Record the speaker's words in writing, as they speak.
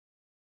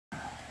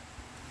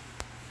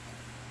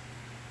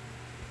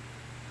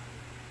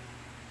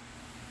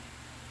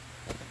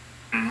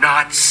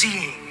not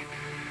seeing.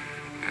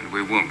 And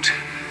we won't.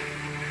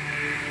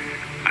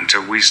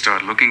 Until we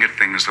start looking at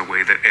things the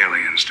way that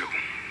aliens do.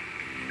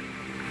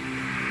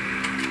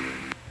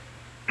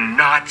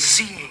 Not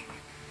seeing.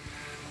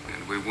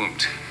 And we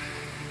won't.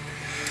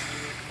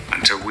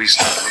 Until we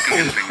start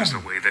looking at things the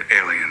way that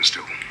aliens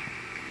do.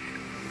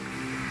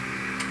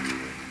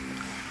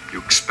 You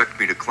expect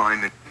me to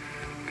climb it?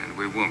 And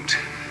we won't.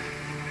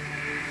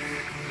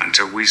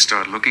 Until we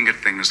start looking at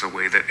things the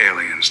way that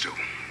aliens do.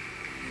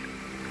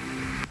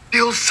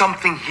 Feel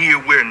something here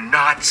we're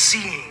not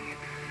seeing.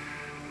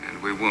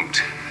 And we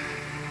won't.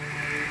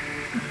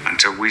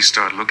 Until we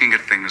start looking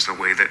at things the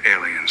way that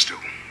aliens do.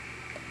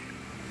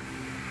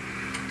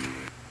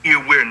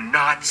 Here we're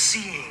not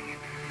seeing.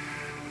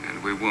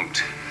 And we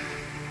won't.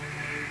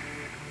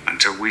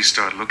 Until we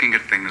start looking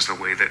at things the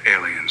way that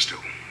aliens do.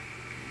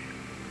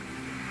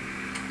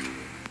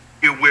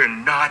 Here we're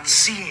not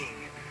seeing.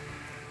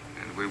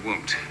 And we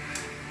won't.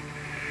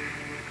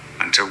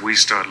 Until we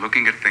start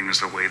looking at things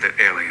the way that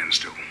aliens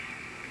do.